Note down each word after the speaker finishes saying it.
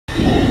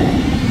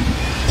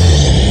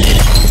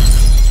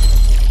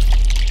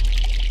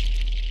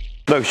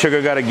Look,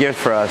 Sugar got a gift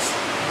for us.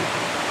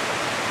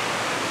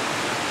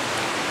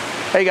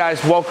 Hey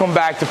guys, welcome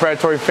back to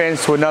Predatory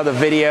Fins to another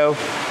video.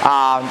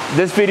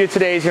 This video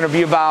today is going to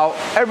be about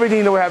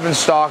everything that we have in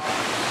stock.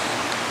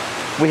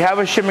 We have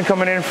a shipment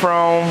coming in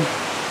from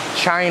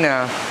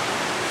China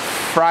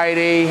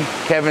Friday.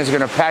 Kevin's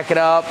going to pack it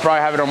up, probably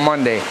have it on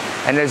Monday.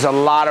 And there's a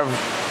lot of,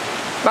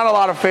 not a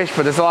lot of fish,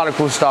 but there's a lot of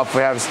cool stuff.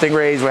 We have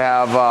stingrays, we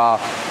have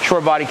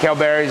shortbody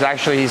Kelberis.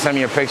 Actually, he sent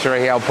me a picture right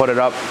here. I'll put it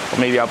up, or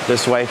maybe up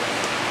this way.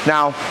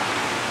 Now,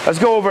 let's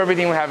go over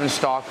everything we have in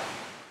stock.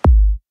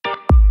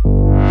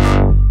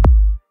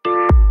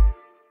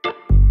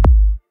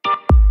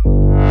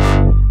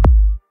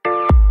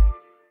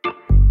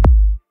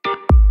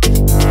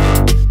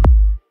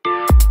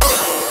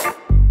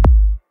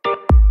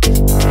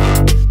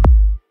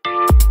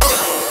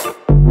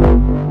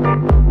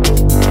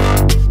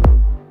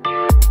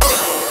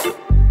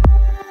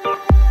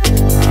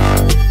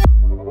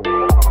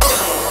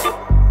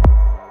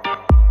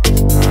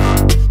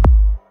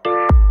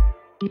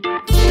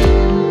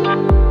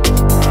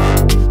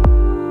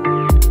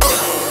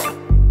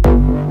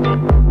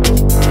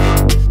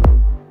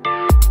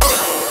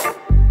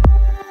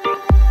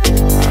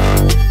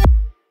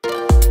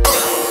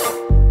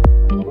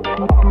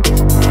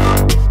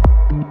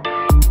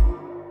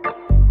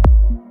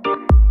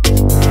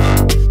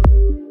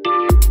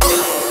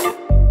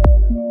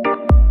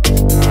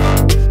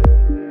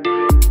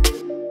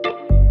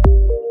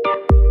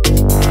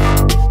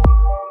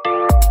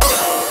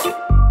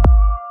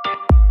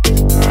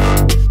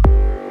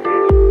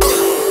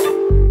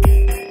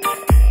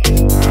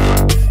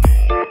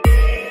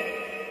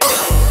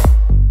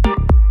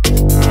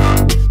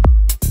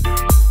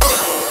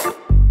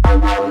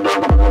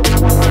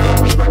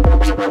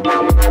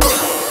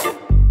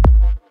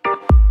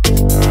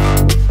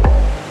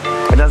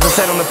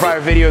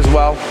 Video as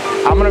well.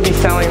 I'm gonna be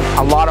selling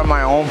a lot of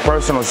my own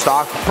personal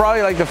stock,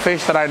 probably like the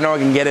fish that I know I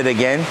can get it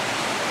again,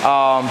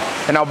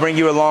 and I'll bring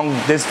you along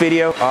this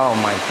video. Oh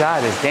my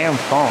god, this damn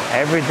phone,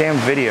 every damn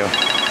video.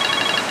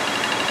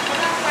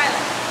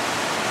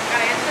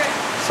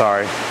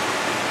 Sorry,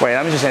 wait,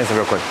 let me just answer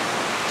real quick.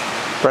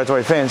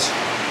 Predatory Fins,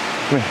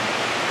 come here.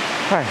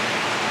 Hi.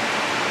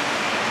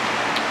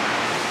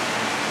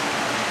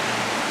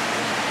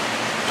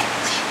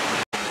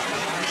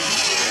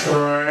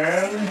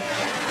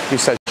 You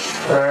said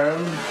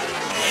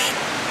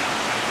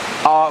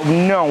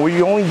no,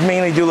 we only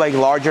mainly do like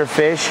larger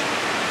fish.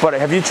 But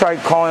have you tried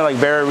calling like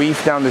Barrier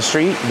Reef down the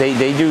street? They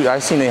do.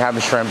 I've seen they have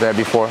a shrimp there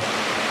before.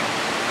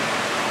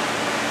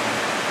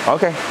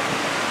 Okay,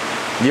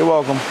 you're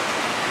welcome.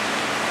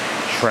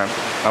 Shrimp.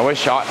 I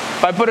wish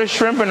if I put a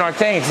shrimp in our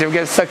tanks, it would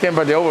get sucked in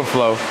by the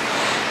overflow.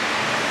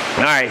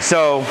 All right,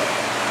 so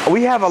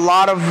we have a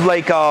lot of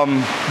like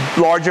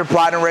larger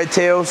platinum red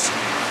tails.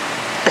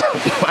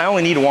 I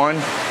only need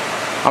one.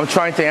 I'm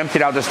trying to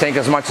empty out this tank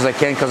as much as I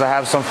can because I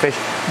have some fish.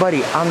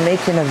 Buddy, I'm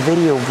making a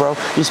video, bro.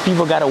 These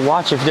people gotta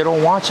watch it. If they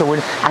don't watch it,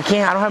 I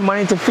don't have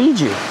money to feed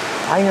you.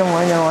 I know.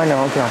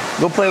 Okay,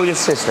 go play with your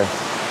sister.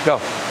 Go.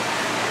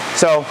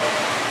 So,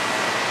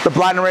 the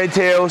platinum red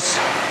tails.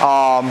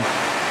 I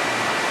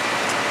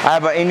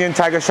have an Indian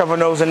tiger shovel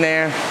nose in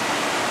there.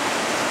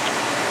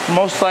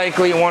 Most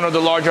likely one of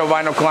the larger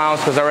albino clowns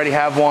because I already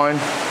have one.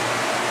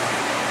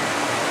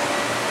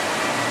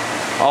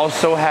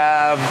 Also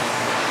have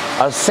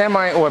a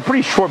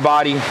pretty short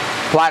body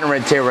platinum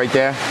red tail right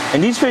there.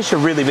 And these fish are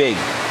really big.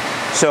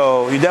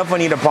 So you definitely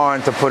need a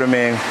pond to put them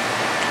in.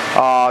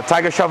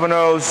 Tiger shovel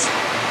nose.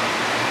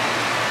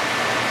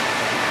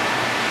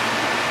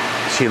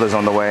 Sheila's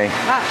on the way.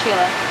 Not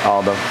Sheila.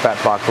 Oh, the fat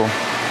pockle.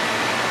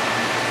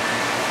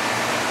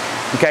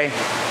 Okay,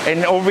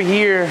 and over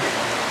here,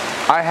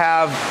 I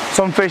have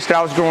some fish that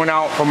I was growing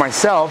out for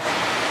myself.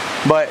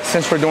 But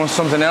since we're doing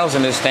something else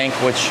in this tank,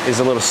 which is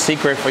a little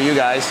secret for you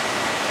guys,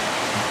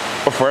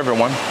 or for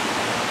everyone,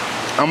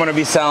 I'm gonna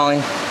be selling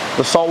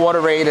the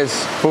saltwater rate is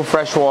full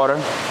fresh water.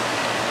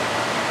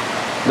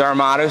 The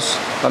Arowanas,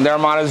 and the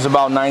Arowanas is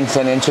about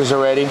 9-10 inches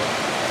already.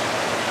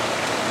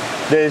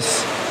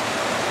 This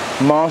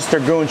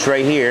monster goonch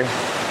right here,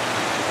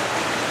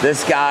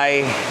 this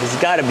guy has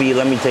gotta be,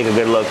 let me take a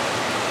good look,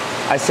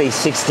 I say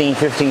 15,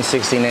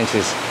 16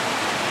 inches.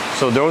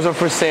 So those are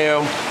for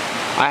sale.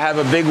 I have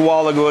a big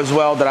wallago as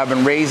well that I've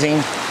been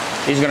raising.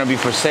 He's gonna be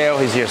for sale,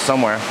 he's here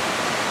somewhere.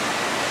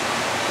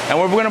 And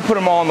we're gonna put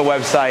them all on the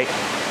website.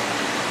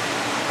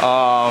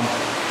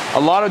 A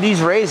lot of these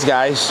rays,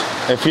 guys,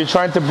 if you're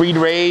trying to breed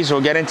rays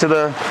or get into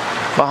the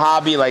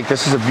hobby, like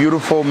this is a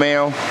beautiful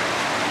male.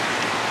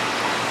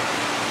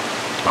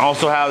 I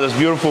also have this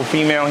beautiful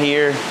female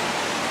here.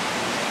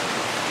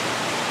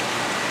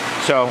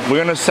 So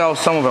we're gonna sell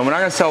some of them. We're not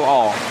gonna sell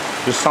all,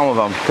 just some of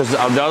them, because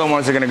the other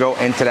ones are gonna go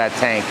into that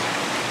tank.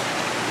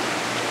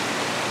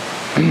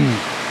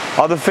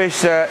 Other fish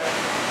that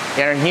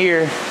are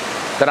here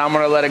that I'm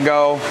gonna let it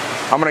go.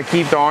 I'm gonna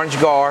keep the orange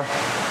gar,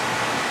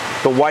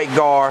 the white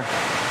gar.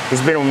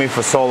 He's been with me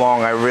for so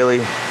long, I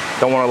really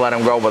don't wanna let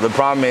him go. But the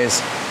problem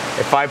is,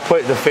 if I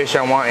put the fish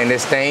I want in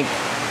this tank,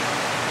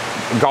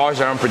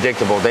 guards are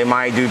unpredictable. They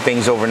might do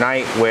things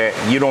overnight where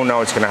you don't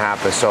know it's gonna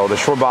happen. So the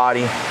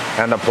Shortbody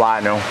and the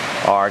Platinum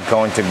are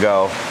going to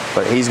go,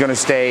 but he's gonna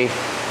stay.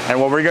 And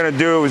what we're gonna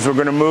do is we're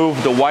gonna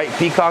move the white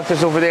peacock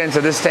that's over there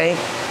into this tank,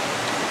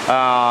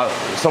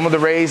 some of the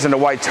rays and the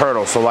white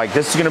turtle. So like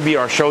this is gonna be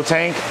our show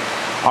tank,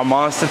 our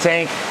monster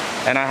tank,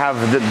 and I have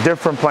a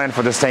different plan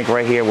for this tank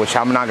right here, which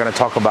I'm not gonna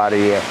talk about it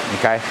yet,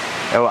 okay?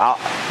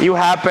 You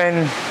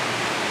happen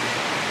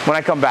when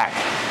I come back.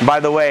 By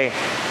the way,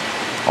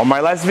 on my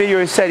last video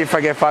it said if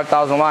I get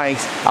 5,000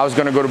 likes, I was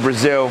gonna go to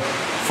Brazil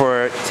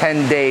for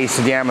 10 days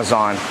to the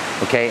Amazon,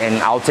 okay?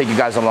 And I'll take you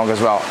guys along as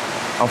well.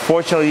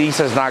 Unfortunately,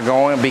 Lisa's not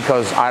going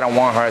because I don't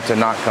want her to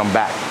not come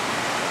back.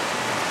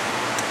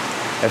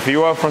 If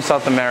you are from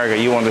South America,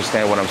 you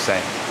understand what I'm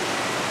saying.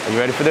 Are you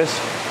ready for this?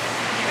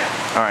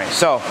 All right,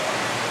 so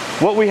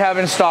what we have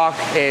in stock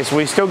is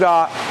we still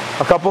got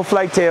a couple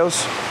flag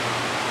tails.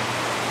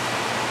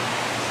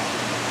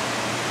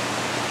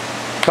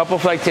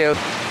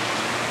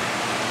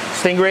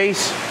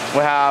 Stingrays. We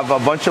have a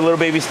bunch of little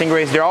baby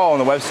stingrays. They're all on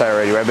the website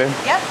already, right, babe?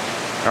 Yep.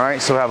 All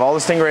right, so we have all the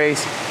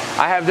stingrays.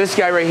 I have this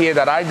guy right here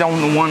that I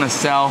don't want to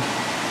sell,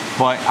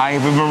 but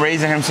I've been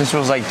raising him since he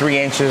was like 3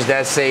 inches.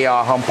 That's a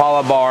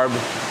Humpala barb.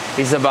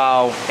 He's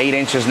about 8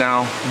 inches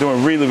now,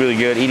 doing really, really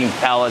good, eating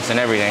pellets and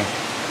everything.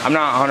 I'm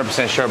not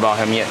 100% sure about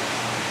him yet,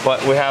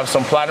 but we have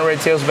some platinum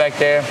red tails back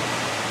there.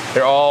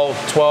 They're all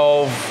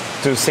 12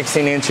 to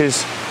 16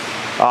 inches,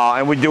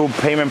 and we do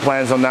payment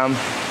plans on them.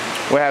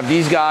 We have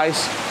these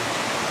guys,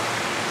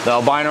 the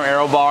albino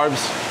arrow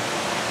barbs.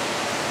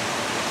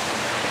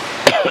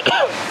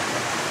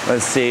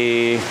 Let's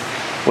see,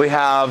 we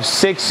have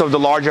 6 of the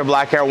larger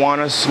black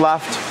Arowanas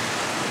left.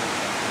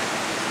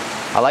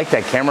 I like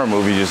that camera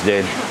move you just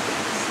did.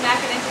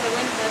 Smack it into the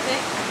wind, does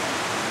it?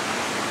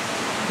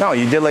 No,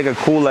 you did like a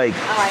cool like.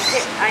 Oh,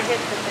 I hit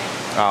the thing.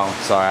 Oh,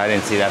 sorry, I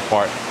didn't see that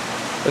part.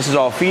 This is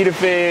all feeder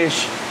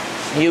fish,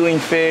 healing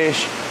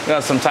fish. We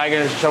got some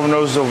tiger shovel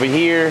noses over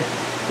here.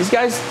 These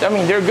guys, I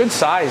mean, they're good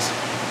size.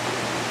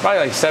 Probably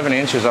like 7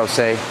 inches, I would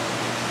say.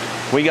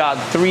 We got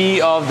 3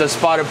 of the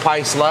spotted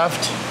pikes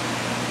left.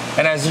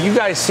 And as you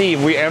guys see,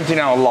 we're emptying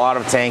out a lot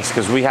of tanks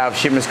because we have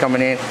shipments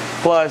coming in.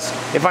 Plus,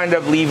 if I end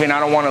up leaving, I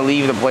don't want to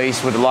leave the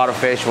place with a lot of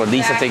fish with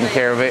Lisa taking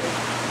care of it.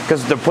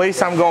 Because the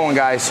place I'm going,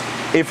 guys,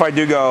 if I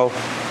do go,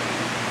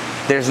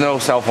 there's no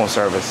cell phone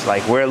service.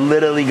 Like, we're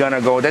literally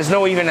gonna go, there's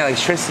no even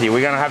electricity.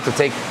 We're gonna have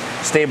to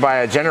stay by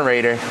a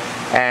generator.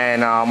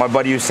 And my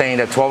buddy was saying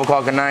that 12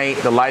 o'clock at night,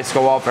 the lights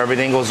go off,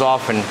 everything goes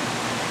off, and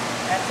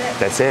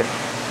that's it.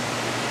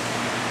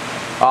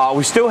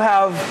 We still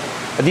have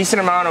a decent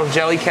amount of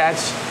jelly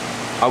cats.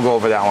 I'll go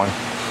over that one.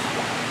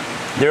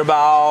 They're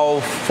about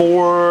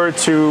 4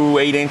 to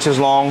 8 inches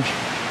long,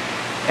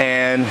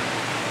 and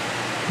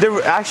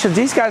they're actually,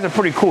 these guys are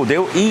pretty cool.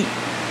 They'll eat.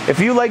 If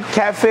you like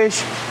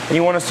catfish and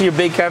you want to see a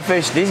big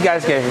catfish, these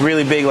guys get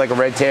really big like a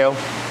red tail,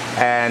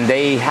 and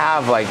they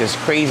have like this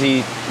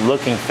crazy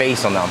looking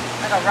face on them.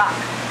 Like a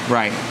rock.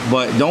 Right,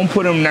 but don't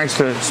put them next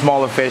to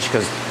smaller fish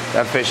because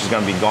that fish is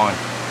going to be gone.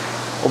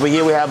 Over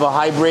here we have a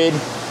hybrid.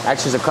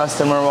 Actually, it's a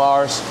customer of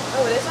ours.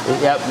 Oh, it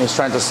is? Yep, he's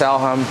trying to sell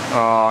him.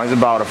 He's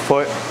about a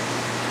foot.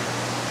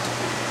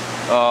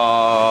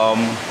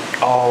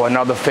 Oh,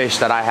 another fish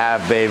that I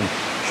have, babe.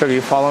 Sugar,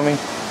 you follow me?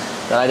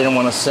 That I didn't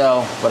want to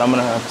sell, but I'm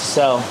gonna have to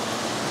sell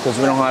because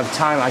we don't have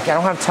time. I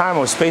don't have time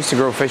or space to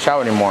grow fish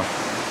out anymore.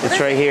 It's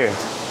right here.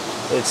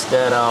 It's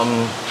that,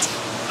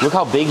 look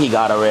how big he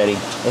got already.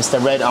 It's the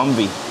red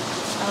umbi.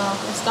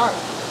 It's dark.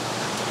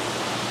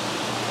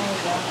 There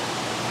you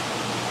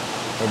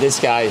go. This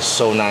guy is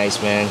so nice,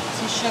 man.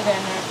 Some sugar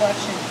in the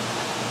reflection.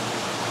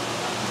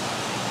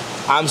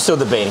 I'm still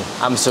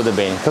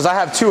debating because I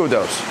have 2 of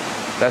those.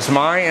 That's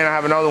mine, and I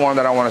have another one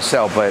that I want to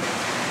sell, but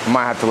I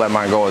might have to let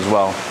mine go as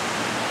well.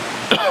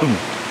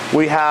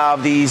 We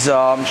have these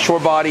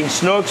Shortbody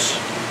snooks,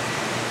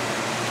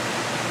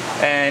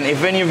 and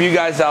if any of you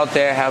guys out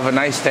there have a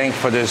nice tank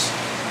for this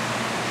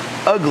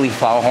ugly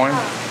foulhorn,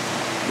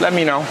 let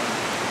me know.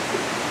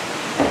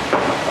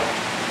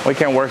 We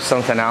can work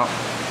something out.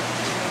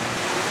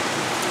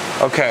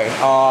 Okay,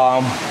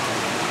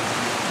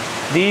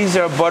 these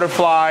are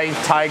butterfly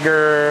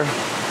tiger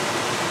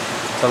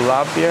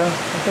tilapia,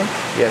 I think.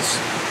 Yes.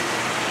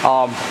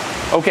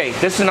 Okay,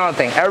 this is another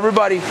thing.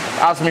 Everybody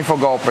asks me for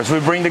gulpers. We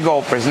bring the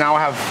gulpers. Now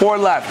I have 4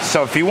 left.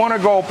 So if you want a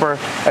gulper,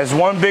 there's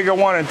 1 bigger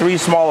one and 3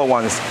 smaller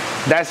ones.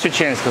 That's your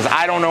chance, because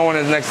I don't know when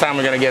the next time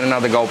we're gonna get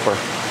another gulper.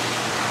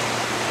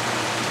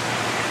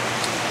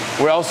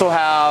 We also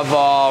have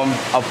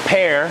a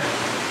pair.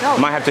 No.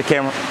 Might have to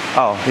camera.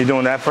 Oh, you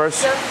doing that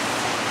first? Sure.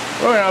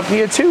 We're up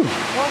here too.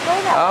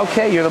 Well,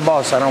 okay, you're the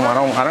boss. I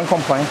don't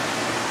complain.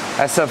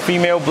 That's a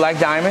female black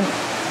diamond.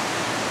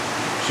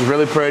 She's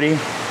really pretty.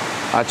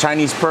 A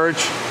Chinese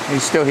perch.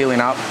 He's still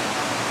healing up.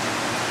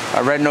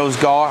 A red-nosed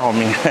guard. I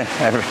mean,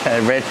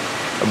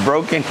 a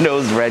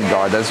broken-nosed red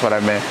guard. That's what I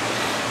meant.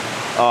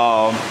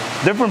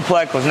 Different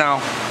plecos.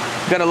 Now,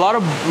 got a lot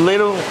of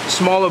little,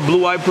 smaller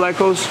blue-eyed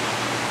plecos.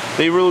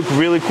 They look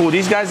really cool.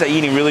 These guys are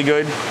eating really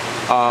good.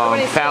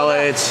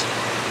 Pallets.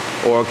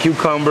 or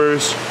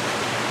cucumbers.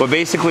 But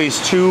basically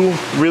it's 2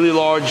 really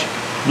large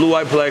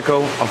blue-eyed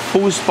pleco, a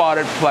full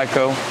spotted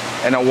pleco,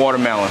 and a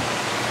watermelon.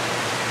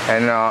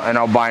 And an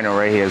albino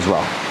right here as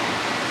well.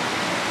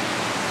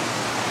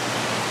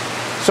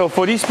 So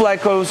for these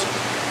plecos,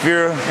 if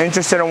you're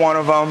interested in one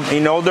of them, you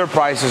know their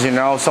prices, you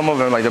know, some of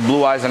them, like the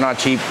blue eyes, are not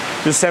cheap.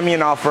 Just send me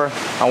an offer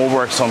and we'll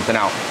work something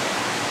out.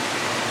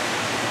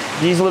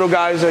 These little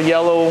guys are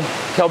yellow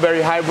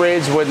Kelberi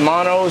hybrids with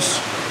monos.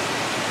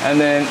 And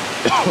then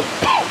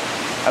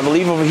I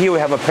believe over here we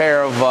have a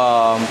pair of,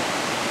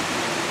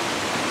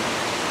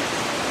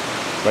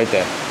 right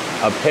there,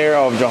 a pair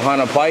of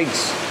Johanna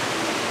pikes.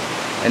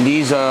 And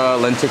these are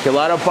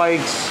lenticulata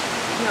pikes.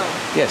 No.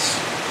 Yes.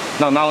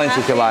 No, not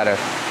lenticulata.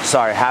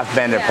 Sorry,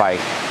 half-banded pike.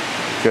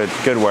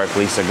 Good work,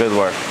 Lisa. Good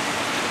work.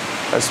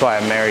 That's why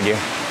I married you.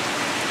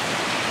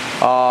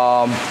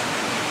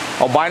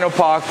 Albino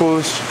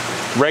pacus,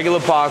 regular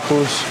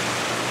pacus.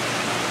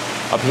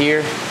 Up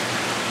here,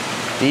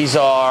 these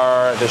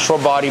are the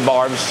short body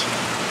barbs.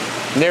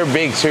 And they're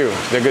big too.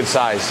 They're good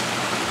size.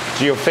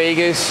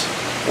 Geophagus.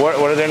 What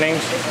are their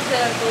names? This is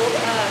a gold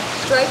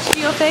striped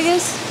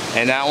Geophagus.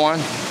 And that one,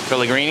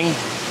 Pellegrini.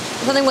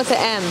 Something with the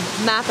M.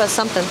 Mappa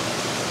something.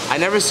 I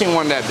never seen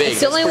one that big.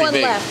 It's the only one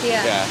big. left,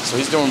 yeah. Yeah, so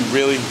he's doing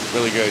really,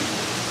 really good.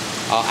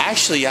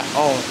 Actually,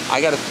 I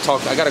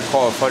gotta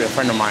call a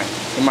friend of mine.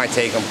 He might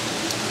take him.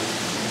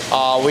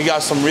 We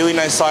got some really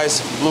nice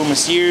size blue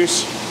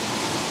messiers,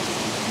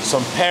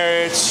 some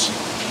parrots,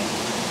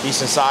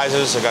 decent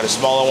sizes. I got a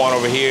smaller one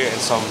over here and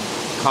some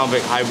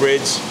convict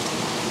hybrids.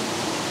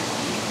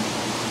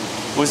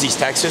 What is these,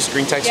 Texas?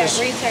 Green Texas?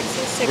 Yeah, green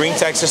Texas cichlid. Green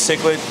Texas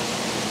cichlid.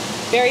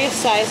 Various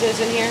sizes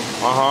in here.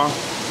 Uh-huh.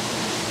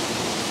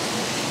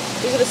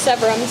 These are the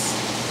Severums.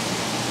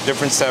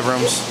 Different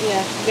Severums.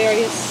 Yeah,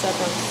 various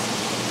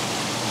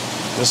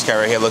Severums. This guy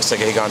right here looks like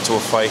he got into a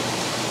fight,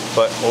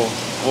 but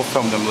we'll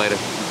film them later.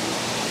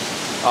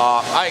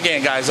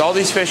 Again, guys, all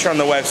these fish are on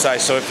the website,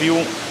 so if you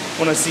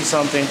want to see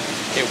something,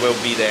 it will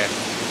be there.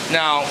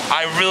 Now,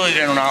 I really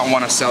do not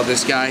want to sell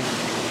this guy,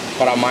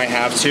 but I might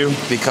have to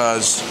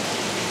because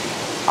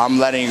I'm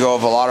letting go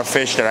of a lot of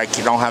fish that I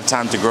don't have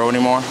time to grow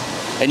anymore.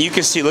 And you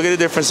can see, look at the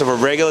difference of a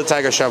regular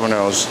tiger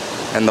shovelnose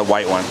and the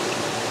white one.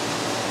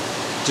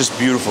 Just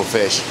beautiful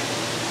fish.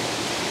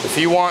 If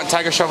you want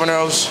tiger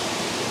shovelnose,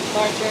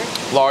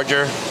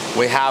 larger,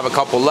 we have a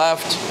couple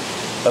left.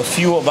 A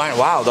few albino.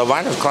 Wow, the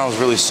albino clown's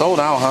really sold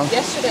out, huh?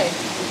 Yesterday.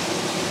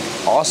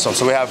 Awesome.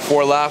 So we have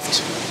 4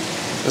 left.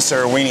 This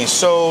Arowanas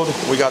sold.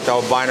 We got the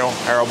albino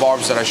arrow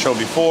barbs that I showed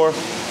before.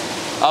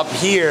 Up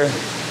here,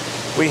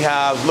 we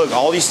have, look,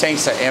 all these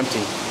tanks are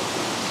empty.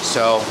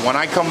 So when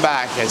I come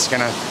back, it's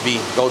gonna be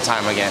go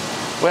time again.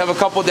 We have a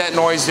couple dead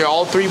noise. They're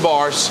all 3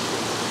 bars.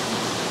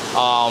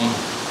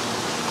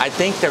 I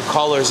think they're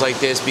colors like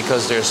this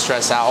because they're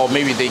stressed out. Or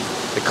maybe the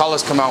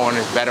colors come out when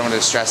it's better when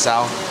they're stressed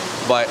out.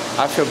 But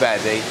I feel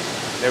bad.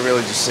 They're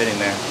really just sitting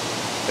there.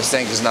 This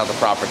tank is not the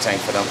proper tank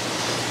for them.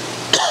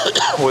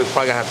 We're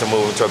probably gonna have to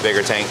move them to a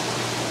bigger tank.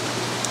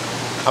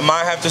 I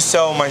might have to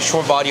sell my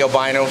short body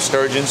albino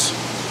sturgeons.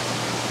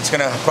 It's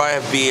gonna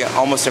probably be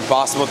almost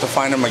impossible to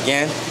find them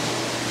again.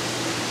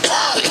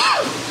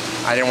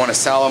 I didn't want to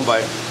sell them,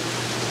 but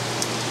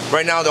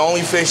right now the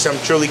only fish I'm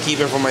truly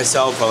keeping for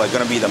myself are like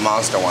gonna be the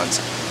monster ones.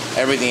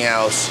 Everything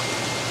else,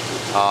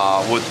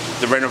 with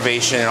the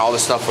renovation and all the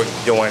stuff we're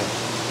doing,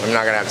 I'm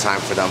not gonna have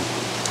time for them.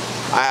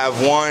 I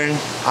have one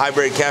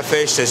hybrid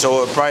catfish that's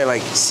probably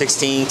like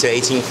 16 to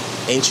 18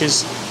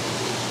 inches.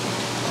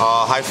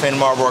 High fin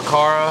Marlboro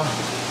Cara.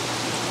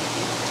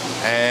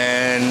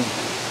 And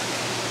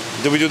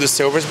did we do the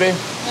silvers, babe?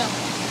 No.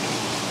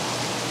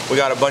 We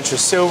got a bunch of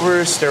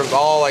silvers. They're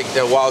all like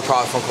the wild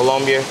caught from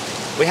Colombia.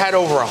 We had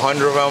over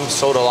 100 of them,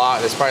 sold a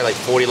lot. There's probably like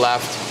 40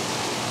 left.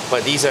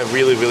 But these are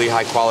really, really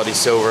high quality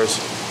silvers.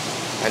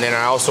 And then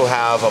I also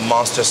have a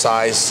monster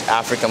size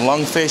African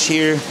lungfish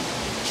here,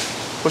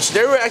 which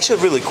they were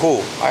actually really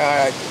cool.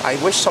 I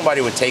wish somebody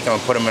would take them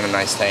and put them in a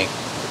nice tank.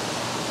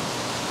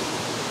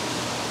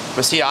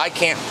 But see, I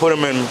can't put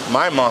them in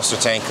my monster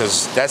tank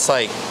because that's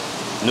like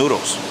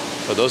noodles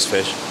for those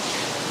fish.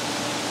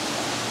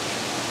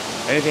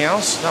 Anything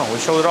else? No, we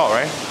showed it all,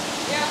 right?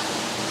 Yeah.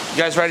 You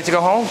guys ready to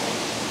go home?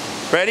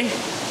 Ready?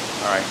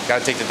 All right,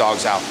 gotta take the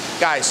dogs out.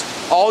 Guys,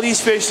 all these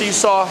fish that you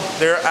saw,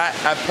 they're at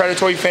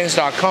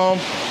predatoryfins.com.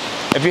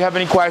 If you have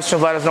any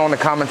questions, let us know in the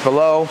comments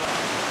below.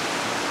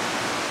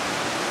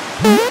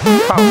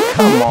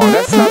 Come on,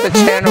 that's not the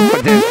channel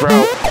for this,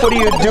 bro. What are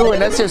you doing?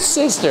 That's your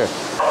sister.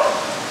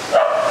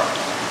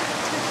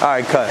 All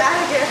right, cut.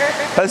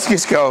 Let's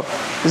just go.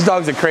 These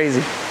dogs are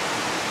crazy.